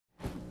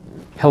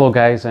Hello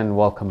guys, and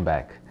welcome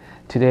back.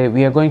 Today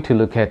we are going to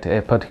look at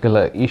a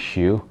particular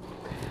issue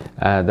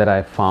that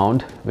I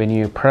found. When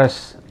you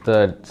press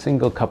the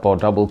single cup or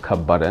double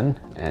cup button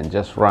and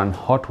just run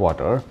hot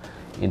water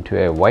into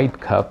a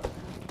white cup,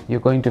 you're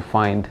going to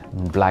find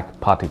black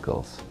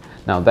particles.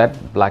 Now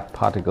that black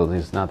particles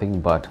is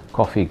nothing but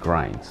coffee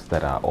grinds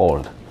that are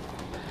old.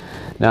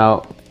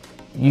 Now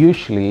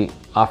usually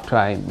after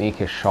I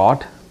make a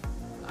shot,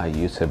 I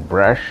use a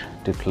brush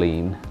to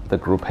clean the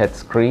group head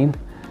screen,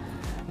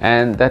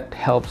 and that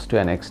helps to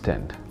an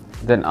extent.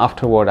 Then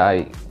afterward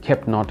I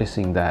kept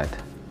noticing that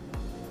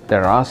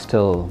there are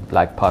still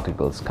black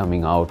particles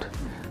coming out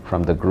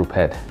from the group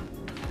head.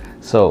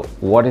 So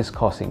what is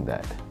causing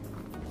that?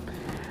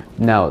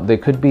 Now there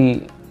could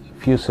be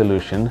few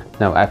solutions.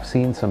 Now I've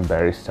seen some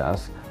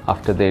baristas,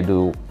 after they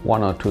do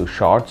 1 or 2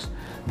 shots,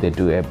 they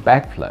do a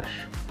backflush.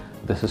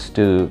 This is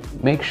to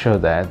make sure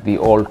that the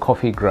old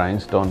coffee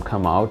grinds don't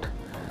come out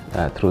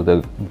through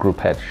the group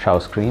head shower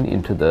screen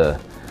into the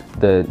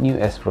new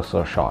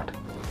espresso shot.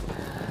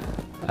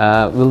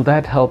 Will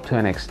that help to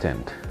an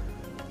extent?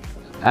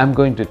 I'm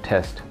going to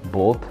test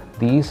both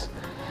these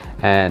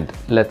and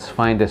let's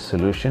find a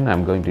solution.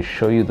 I'm going to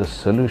show you the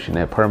solution,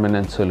 a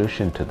permanent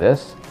solution to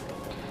this.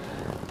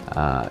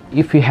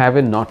 If you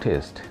haven't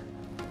noticed,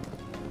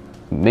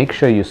 make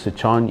sure you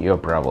switch on your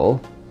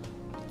Breville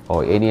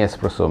or any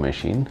espresso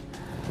machine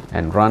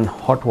and run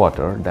hot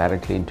water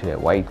directly into a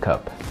white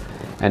cup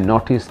and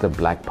notice the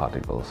black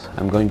particles.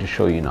 I'm going to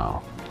show you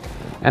now,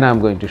 and I'm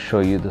going to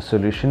show you the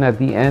solution at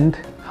the end,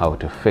 how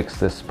to fix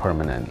this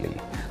permanently.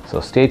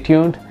 So stay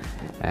tuned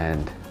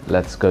and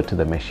let's go to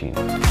the machine.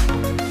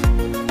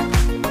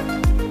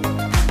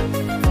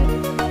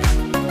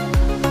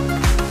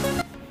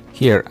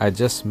 Here I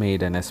just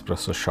made an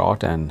espresso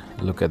shot and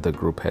look at the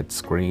group head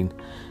screen.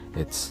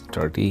 It's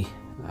dirty.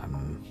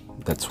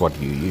 That's what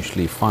you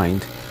usually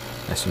find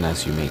as soon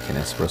as you make an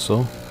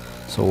espresso.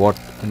 So what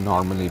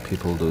normally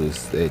people do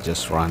is they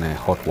just run a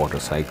hot water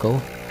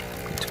cycle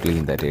to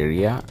clean that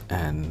area,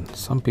 and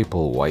some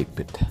people wipe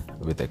it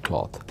with a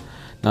cloth.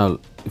 Now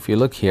if you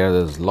look here,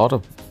 there's a lot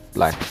of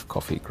black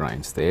coffee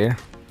grinds there,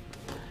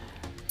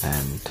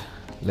 and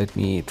let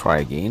me try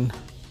again.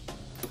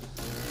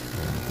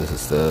 This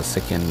is the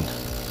second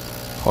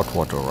hot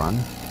water run.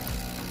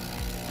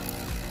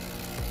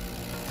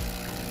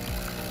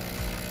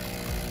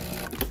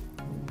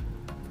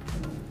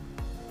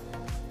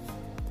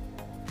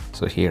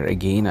 So here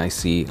again I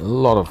see a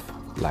lot of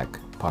black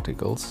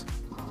particles.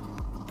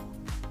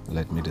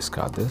 Let me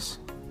discard this.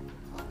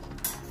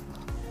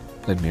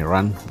 Let me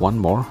run one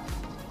more.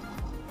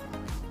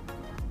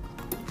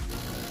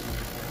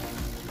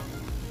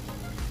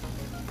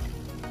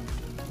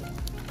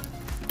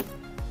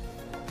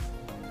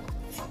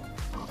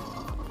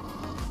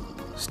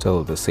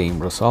 Still the same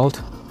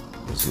result.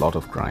 There's a lot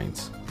of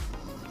grinds.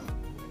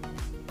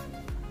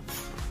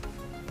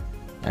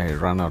 I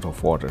ran out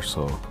of water,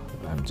 so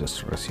I'm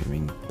just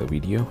resuming the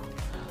video.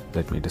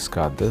 Let me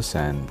discard this,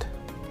 and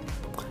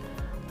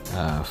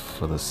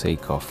for the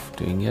sake of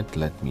doing it,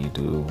 let me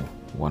do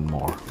one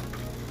more.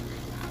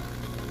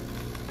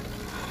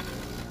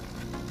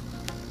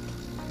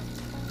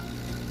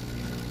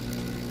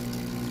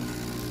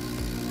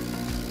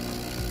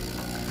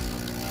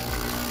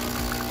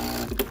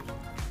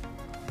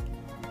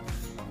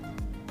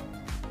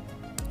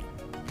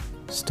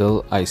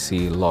 Still I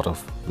see a lot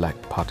of black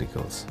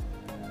particles.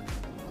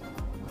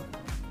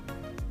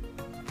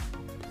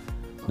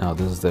 Now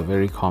this is the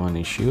very common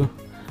issue.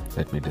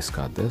 Let me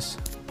discard this.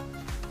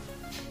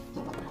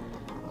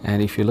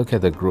 And if you look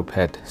at the group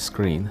head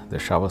screen, the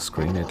shower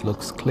screen, it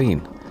looks clean.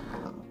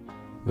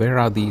 Where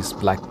are these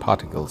black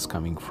particles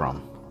coming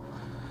from?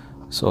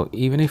 So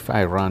even if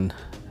I run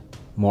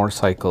more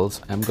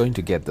cycles, I'm going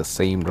to get the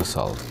same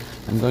result.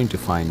 I'm going to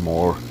find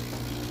more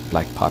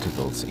black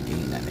particles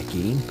again and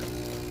again.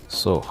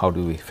 So how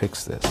do we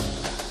fix this?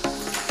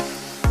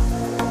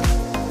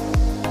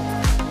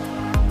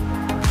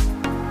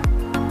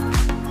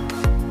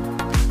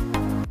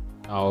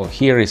 Now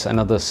here is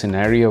another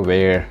scenario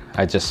where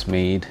I just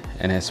made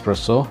an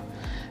espresso,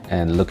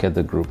 and look at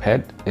the group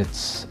head.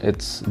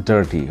 It's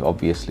dirty.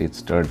 Obviously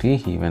it's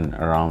dirty. Even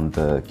around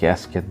the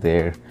gasket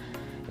there,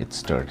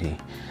 it's dirty.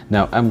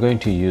 Now I'm going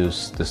to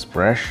use this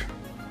brush.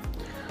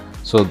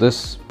 So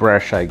this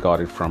brush I got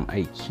it from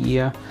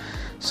IKEA.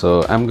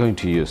 So I'm going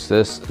to use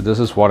this. This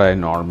is what I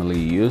normally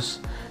use.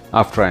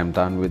 After I'm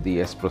done with the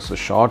espresso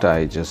shot,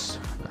 I just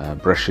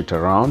brush it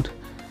around,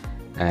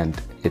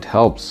 and it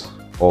helps.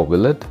 Or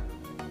will it?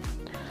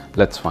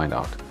 Let's find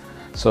out.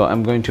 So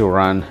I'm going to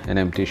run an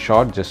empty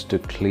shot just to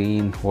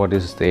clean what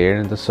is there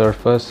in the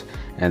surface,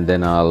 and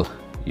then I'll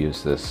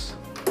use this.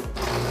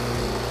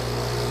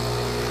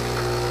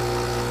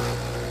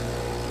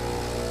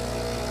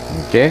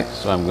 Okay,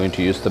 so I'm going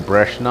to use the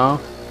brush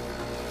now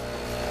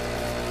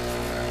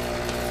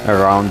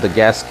around the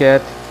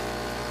gasket.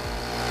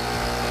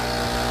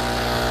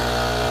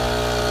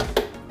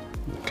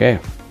 Okay,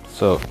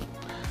 so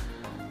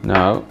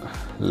now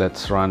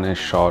let's run a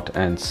shot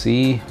and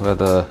see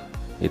whether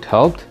it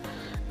helped.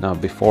 Now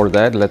before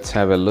that, let's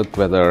have a look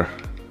whether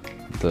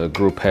the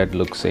group head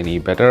looks any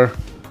better,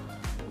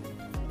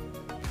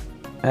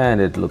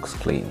 and it looks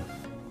clean.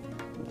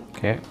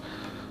 Okay,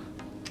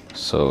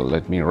 so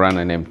let me run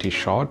an empty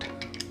shot.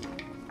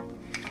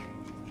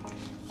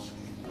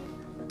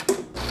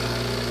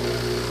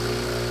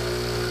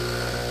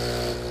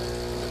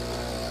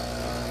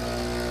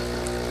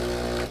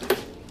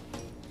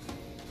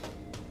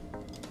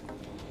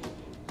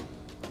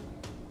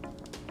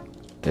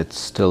 It's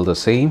still the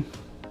same.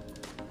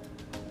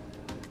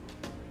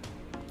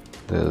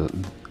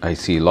 I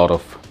see a lot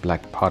of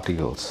black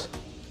particles.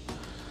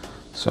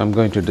 So I'm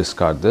going to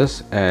discard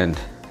this and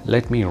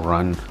let me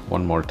run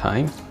one more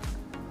time.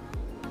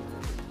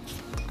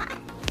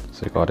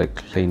 So I got a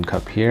clean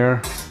cup here.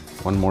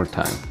 One more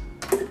time.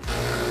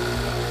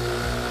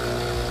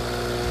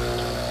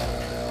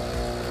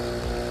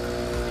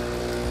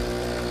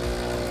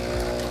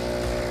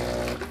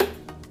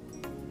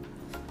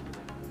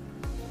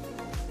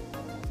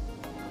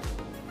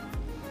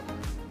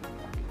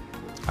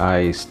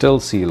 I still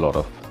see a lot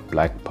of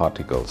black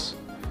particles.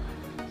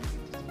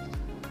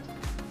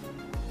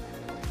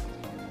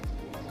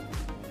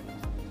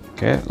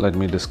 Okay, let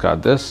me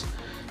discard this.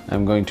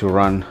 I'm going to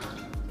run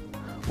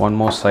one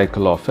more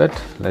cycle of it.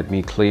 Let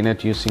me clean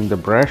it using the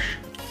brush.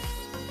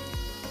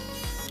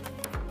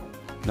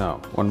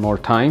 Now, one more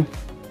time.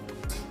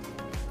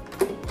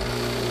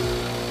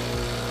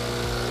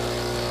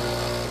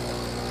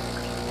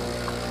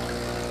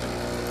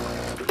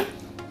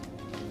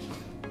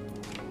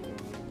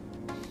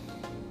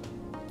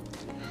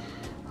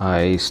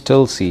 I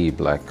still see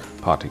black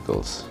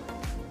particles.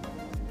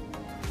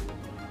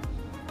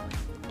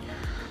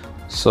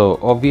 So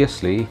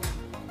obviously,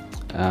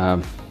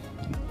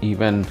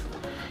 even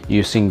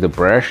using the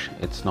brush,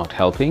 it's not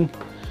helping.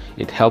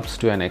 It helps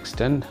to an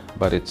extent,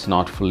 but it's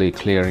not fully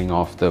clearing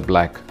off the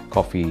black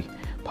coffee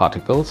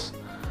particles.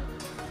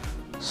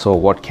 So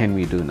what can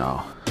we do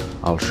now?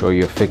 I'll show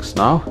you a fix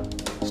now.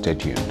 Stay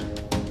tuned.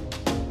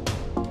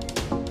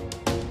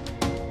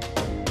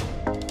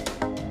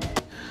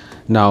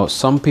 Now,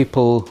 some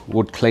people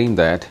would claim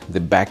that the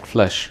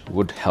backflush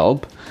would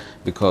help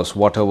because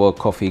whatever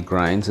coffee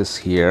grinds is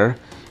here,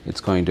 it's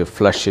going to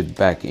flush it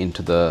back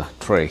into the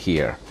tray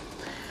here.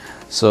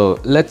 So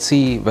let's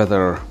see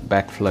whether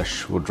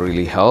backflush would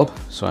really help.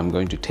 So I'm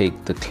going to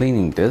take the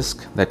cleaning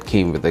disc that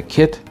came with the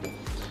kit.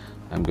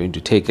 I'm going to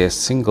take a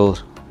single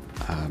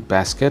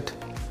basket.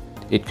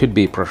 It could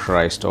be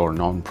pressurized or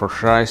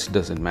non-pressurized,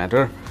 doesn't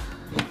matter.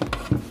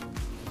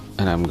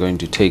 And I'm going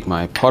to take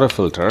my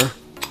portafilter.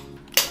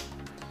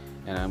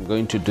 And I'm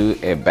going to do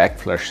a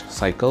backflush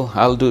cycle.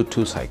 I'll do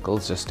 2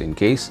 cycles just in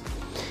case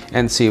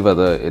and see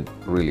whether it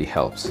really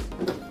helps.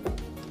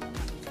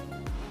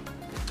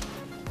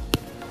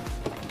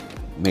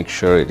 Make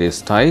sure it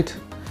is tight.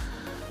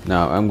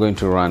 Now I'm going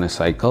to run a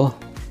cycle,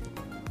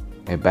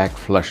 a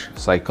backflush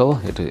cycle.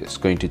 It is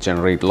going to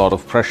generate a lot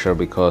of pressure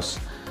because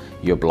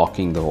you're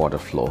blocking the water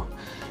flow.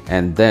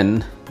 And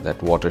then that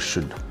water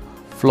should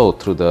flow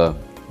through the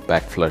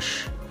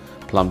backflush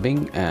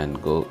plumbing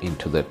and go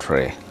into the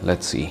tray.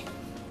 Let's see.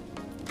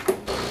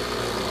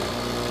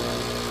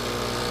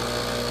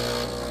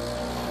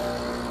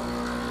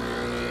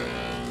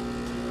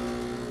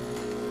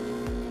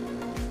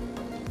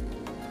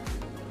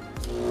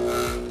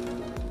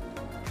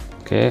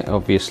 Okay,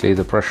 obviously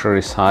the pressure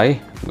is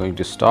high. I'm going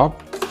to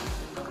stop.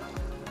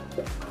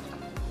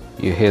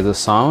 You hear the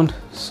sound,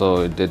 so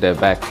it did a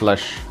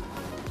backflush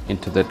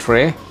into the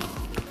tray.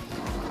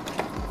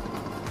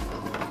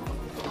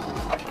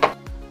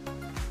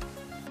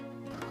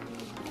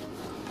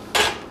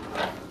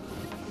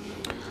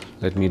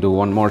 Let me do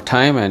one more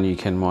time and you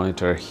can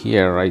monitor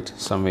here, right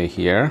somewhere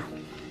here.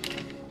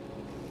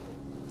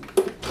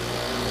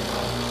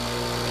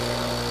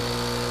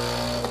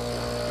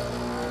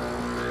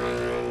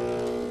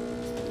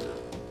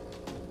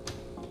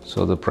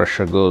 So the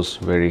pressure goes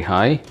very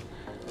high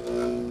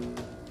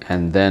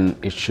and then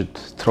it should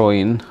throw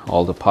in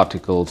all the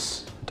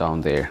particles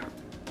down there.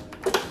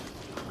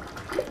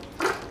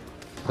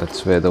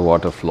 That's where the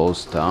water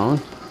flows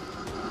down.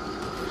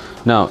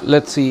 Now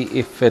let's see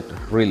if it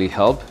really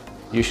helped.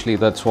 Usually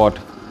that's what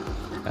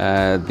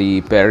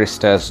the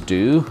baristas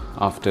do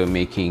after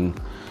making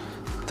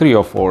 3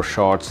 or 4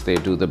 shots. They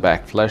do the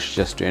backflush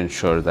just to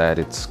ensure that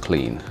it's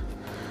clean.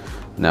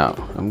 Now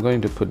I'm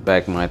going to put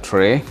back my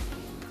tray.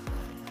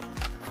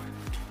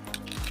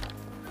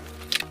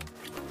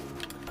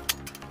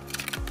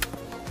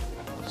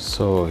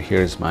 So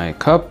here's my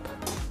cup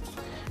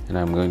and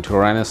I'm going to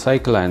run a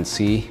cycle and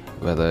see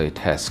whether it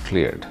has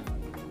cleared.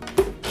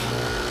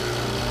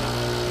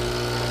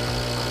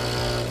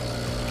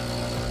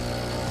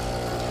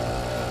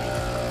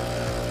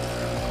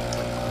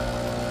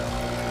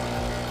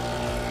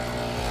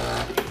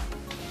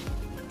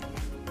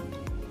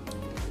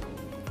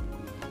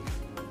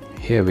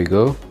 Here we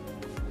go,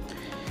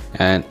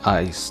 and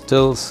I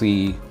still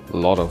see a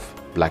lot of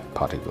black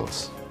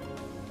particles.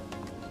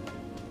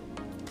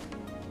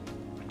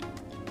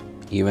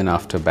 Even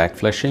after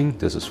backflushing,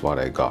 this is what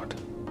I got.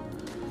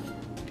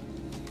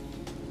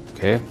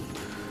 Okay,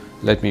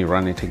 let me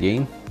run it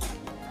again.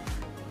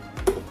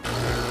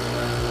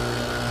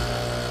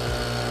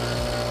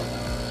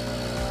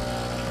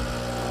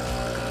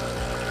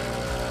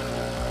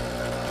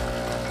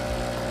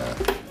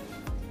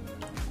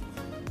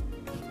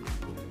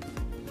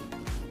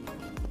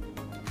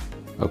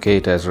 Okay,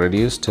 it has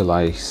reduced till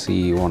I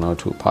see 1 or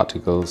 2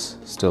 particles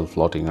still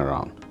floating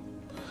around.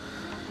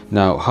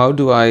 Now, how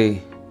do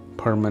I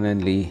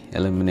permanently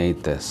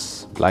eliminate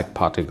this black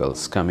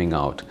particles coming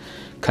out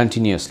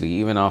continuously,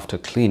 even after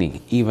cleaning,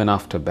 even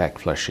after back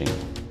flushing?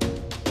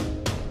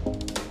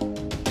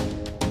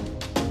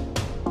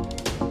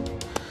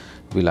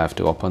 We'll have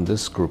to open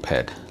this group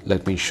head.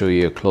 Let me show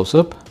you a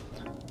close-up.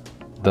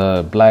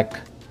 The black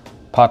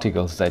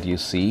particles that you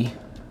see,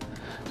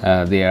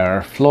 they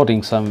are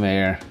floating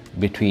somewhere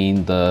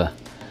between the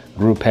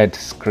group head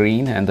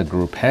screen and the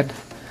group head.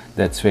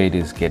 That's where it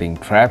is getting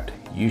trapped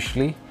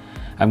usually.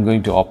 I'm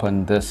going to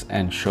open this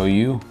and show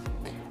you,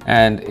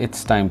 and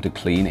it's time to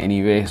clean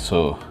anyway,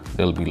 so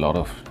there'll be a lot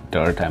of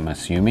dirt, I'm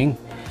assuming,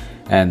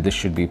 and this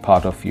should be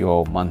part of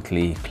your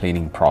monthly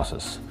cleaning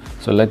process.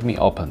 So let me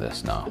open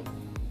this now.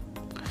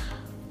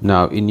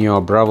 Now, in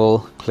your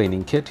Breville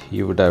cleaning kit,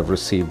 you would have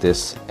received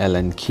this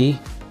Allen key.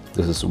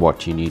 This is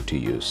what you need to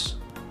use.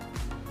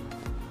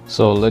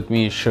 So let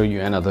me show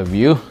you another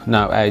view.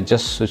 Now, I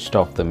just switched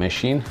off the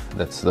machine.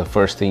 That's the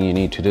first thing you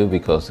need to do,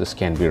 because this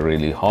can be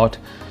really hot.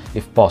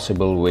 If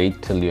possible,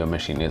 wait till your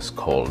machine is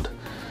cold.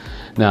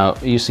 Now,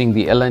 using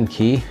the Allen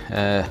key,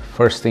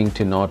 first thing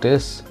to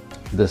notice,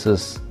 this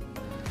is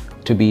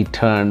to be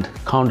turned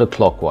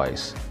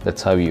counterclockwise.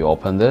 That's how you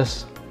open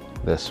this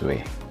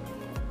way.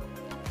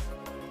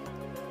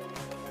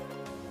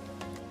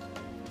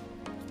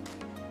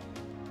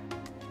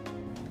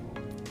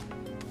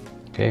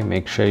 Okay,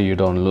 make sure you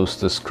don't lose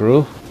the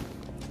screw.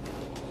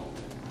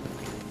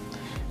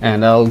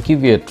 And I'll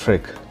give you a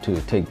trick to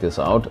take this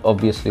out.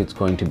 Obviously, it's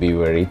going to be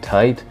very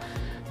tight.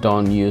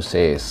 Don't use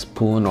a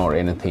spoon or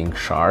anything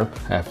sharp.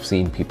 I've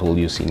seen people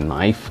using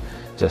knife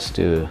just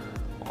to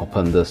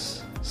open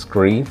this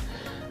screen.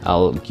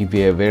 I'll give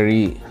you a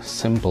very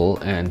simple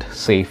and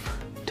safe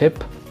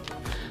tip.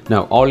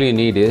 Now, all you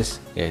need is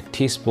a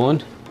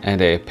teaspoon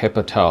and a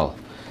paper towel.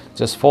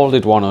 Just fold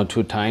it 1 or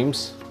 2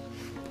 times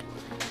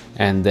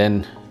and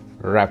then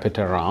wrap it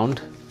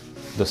around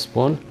the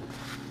spoon.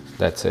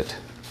 That's it.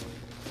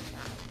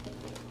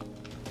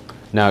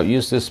 Now,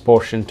 use this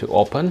portion to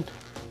open.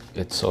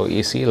 It's so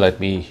easy. Let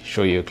me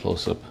show you a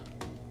close-up.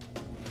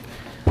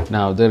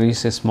 Now, there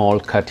is a small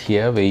cut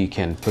here where you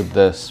can put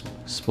the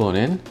spoon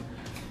in.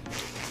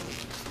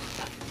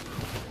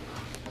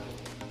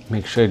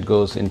 Make sure it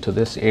goes into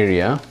this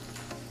area.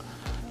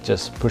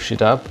 Just push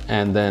it up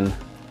and then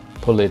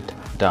pull it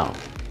down.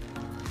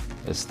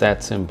 It's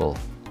that simple.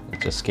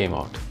 It just came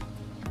out.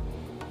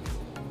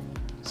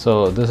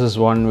 So this is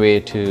one way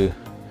to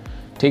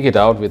take it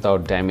out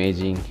without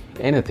damaging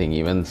anything,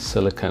 even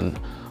silicone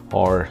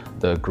or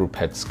the group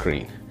head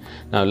screen.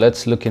 Now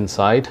let's look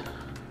inside.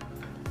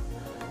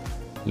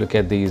 Look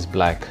at these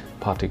black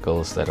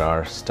particles that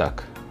are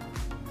stuck.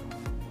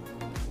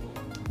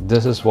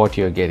 This is what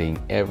you're getting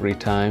every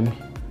time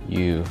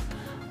you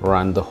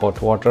run the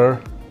hot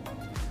water.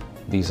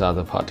 These are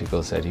the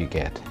particles that you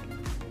get.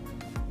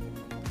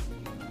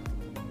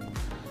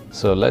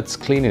 So let's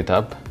clean it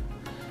up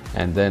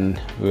and then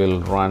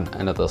we'll run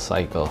another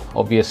cycle.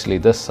 Obviously,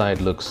 this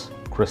side looks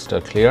crystal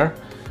clear,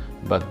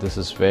 but this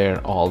is where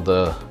all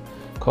the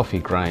coffee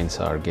grinds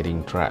are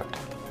getting trapped.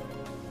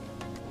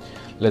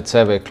 Let's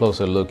have a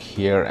closer look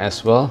here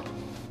as well.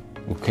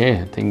 Okay,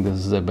 I think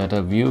this is a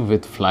better view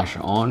with flash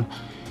on,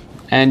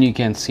 and you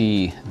can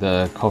see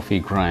the coffee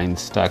grind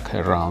stuck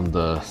around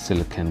the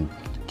silicone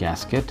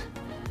gasket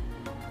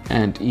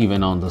and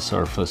even on the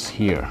surface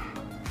here.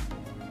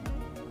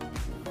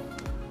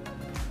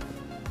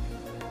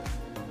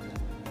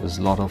 There's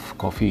a lot of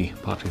coffee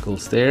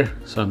particles there,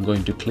 so I'm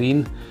going to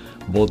clean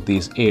both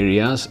these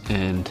areas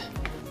and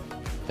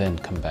then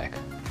come back.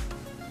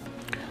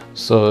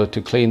 So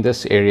to clean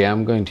this area,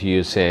 I'm going to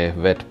use a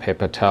wet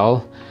paper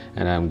towel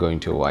and I'm going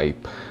to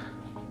wipe.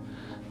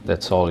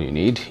 That's all you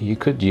need. You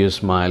could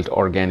use mild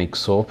organic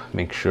soap.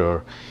 Make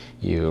sure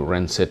you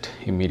rinse it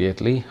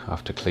immediately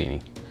after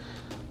cleaning.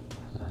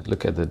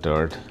 Look at the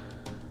dirt.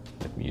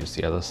 Let me use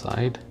the other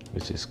side,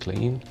 which is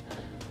clean.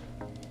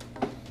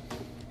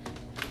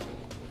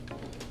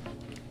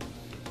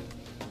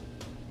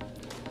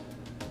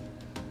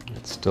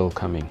 It's still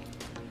coming.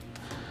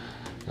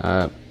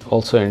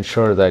 Also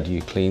ensure that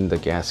you clean the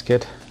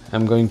gasket.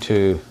 I'm going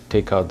to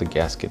take out the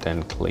gasket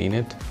and clean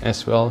it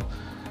as well,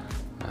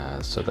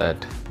 so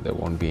that there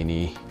won't be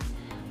any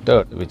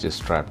dirt which is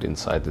trapped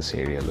inside this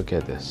area. Look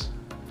at this.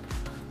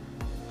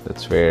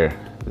 That's where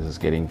this is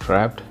getting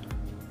trapped.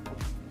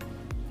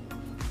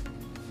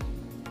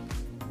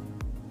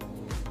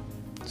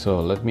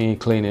 So let me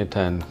clean it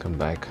and come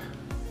back.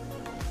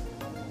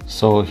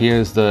 So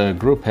here's the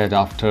group head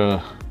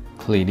after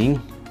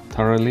cleaning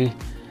thoroughly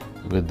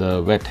with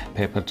the wet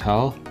paper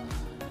towel,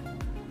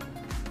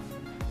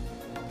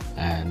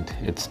 and And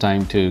it's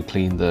time to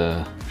clean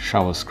the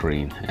shower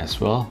screen as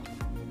well.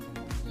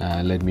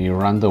 Let me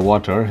run the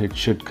water. It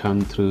should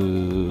come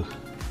through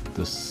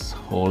this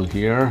hole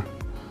here.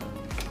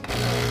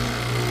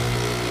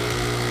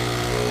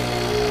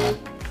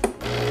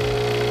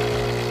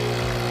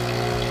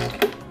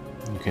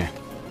 Okay,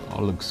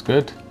 all looks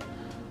good.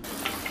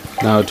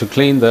 Now to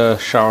clean the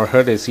shower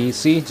head is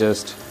easy.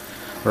 Just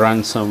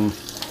run some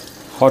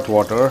hot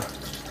water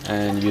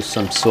and use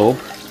some soap.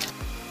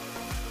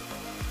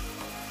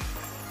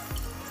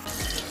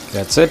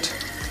 That's it.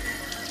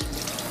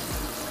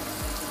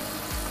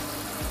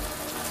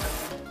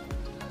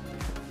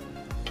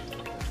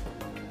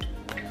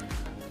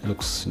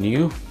 Looks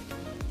new.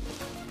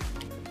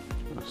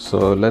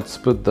 So let's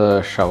put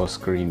the shower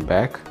screen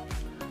back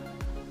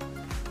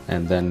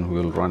and then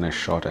we'll run a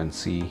shot and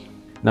see.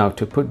 Now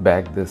to put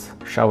back this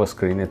shower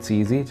screen, it's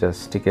easy.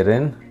 Just stick it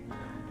in,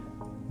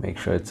 make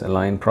sure it's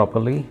aligned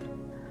properly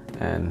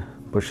and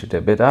push it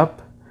a bit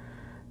up,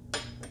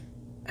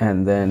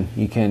 and then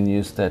you can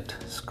use that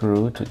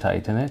screw to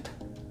tighten it.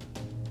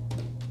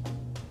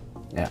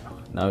 Yeah,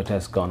 now it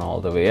has gone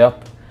all the way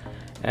up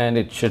and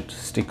it should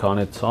stick on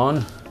its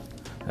own.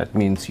 That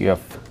means you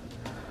have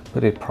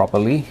put it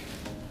properly.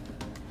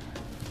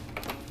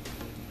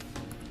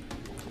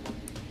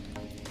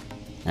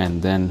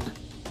 And then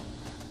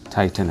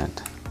tighten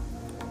it.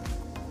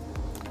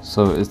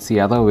 So it's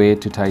the other way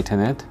to tighten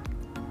it.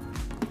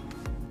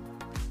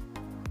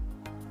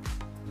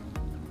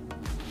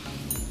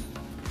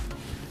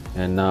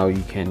 And now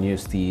you can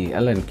use the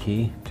Allen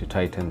key to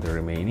tighten the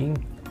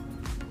remaining.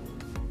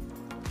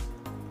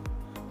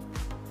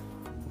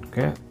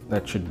 Okay,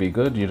 that should be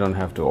good. You don't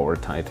have to over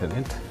tighten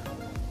it.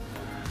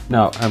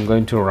 Now I'm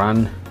going to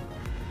run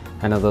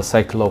another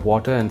cycle of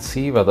water and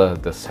see whether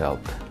this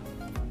helped.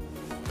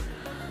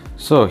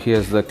 So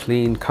here's the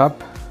clean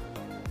cup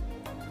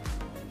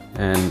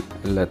and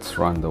let's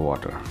run the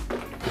water.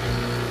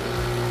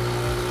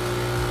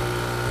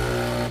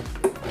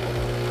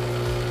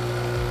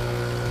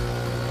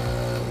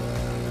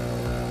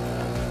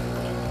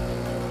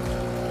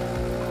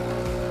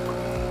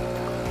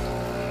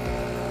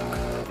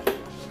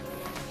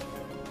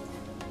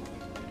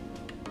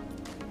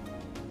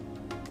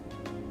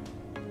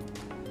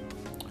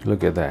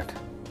 Look at that.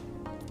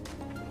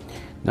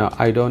 Now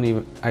I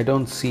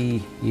don't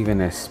see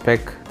even a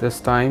speck this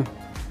time,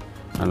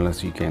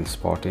 unless you can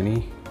spot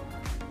any.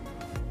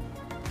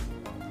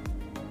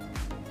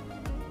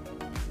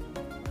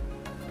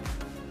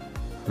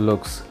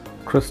 Looks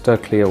crystal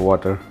clear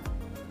water.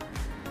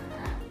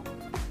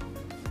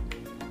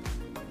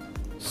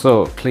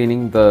 So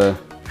cleaning the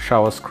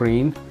shower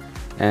screen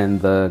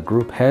and the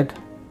group head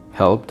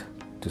helped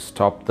to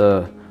stop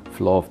the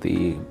flow of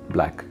the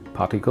black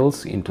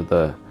particles into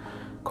the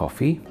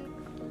coffee.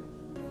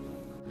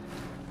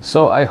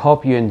 So I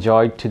hope you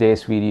enjoyed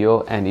today's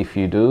video, and if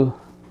you do,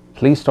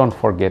 please don't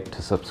forget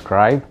to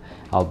subscribe.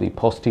 I'll be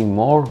posting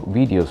more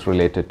videos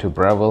related to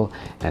Breville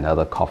and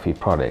other coffee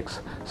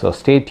products. So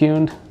stay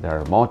tuned, there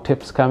are more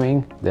tips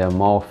coming, there are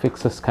more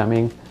fixes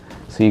coming.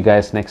 See you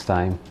guys next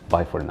time.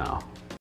 Bye for now.